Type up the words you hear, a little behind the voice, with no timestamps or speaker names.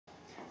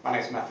My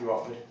name is Matthew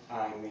Offord.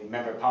 I'm the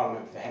Member of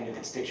Parliament for the Hendon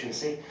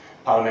constituency,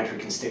 parliamentary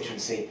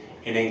constituency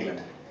in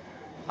England.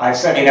 I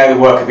certainly know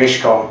the work of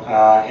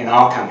ISHCON in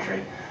our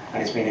country,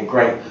 and it's been a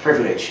great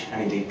privilege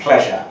and indeed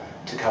pleasure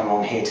to come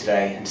along here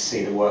today and to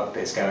see the work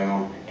that's going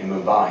on in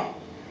Mumbai.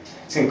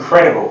 It's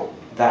incredible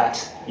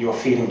that you're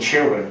feeding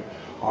children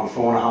on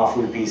 4.5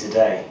 rupees a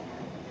day.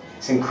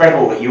 It's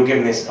incredible that you're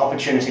given this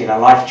opportunity and a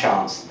life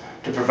chance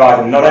to provide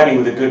them not only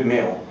with a good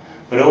meal,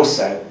 but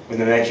also with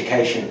an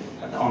education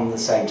on the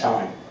same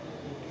time.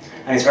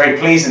 And it's very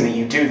pleasing that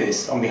you do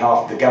this on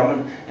behalf of the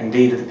government and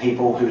indeed of the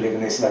people who live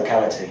in this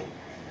locality.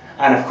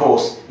 And of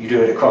course, you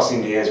do it across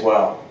India as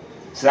well.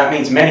 So that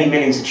means many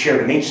millions of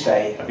children each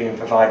day are being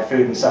provided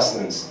food and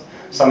sustenance,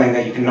 something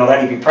that you can not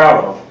only be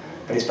proud of,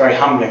 but it's very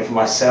humbling for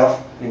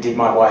myself and indeed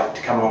my wife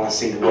to come along and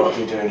see the work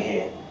you're doing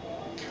here.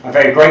 I'm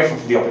very grateful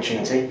for the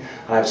opportunity,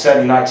 and I'd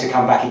certainly like to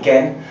come back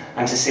again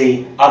and to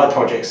see other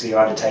projects that you're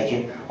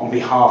undertaking on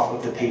behalf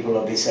of the people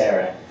of this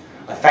area.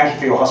 I thank you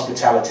for your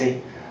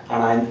hospitality,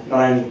 and I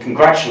not only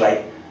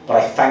congratulate, but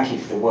I thank you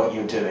for the work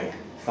you're doing.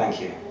 Thank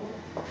you.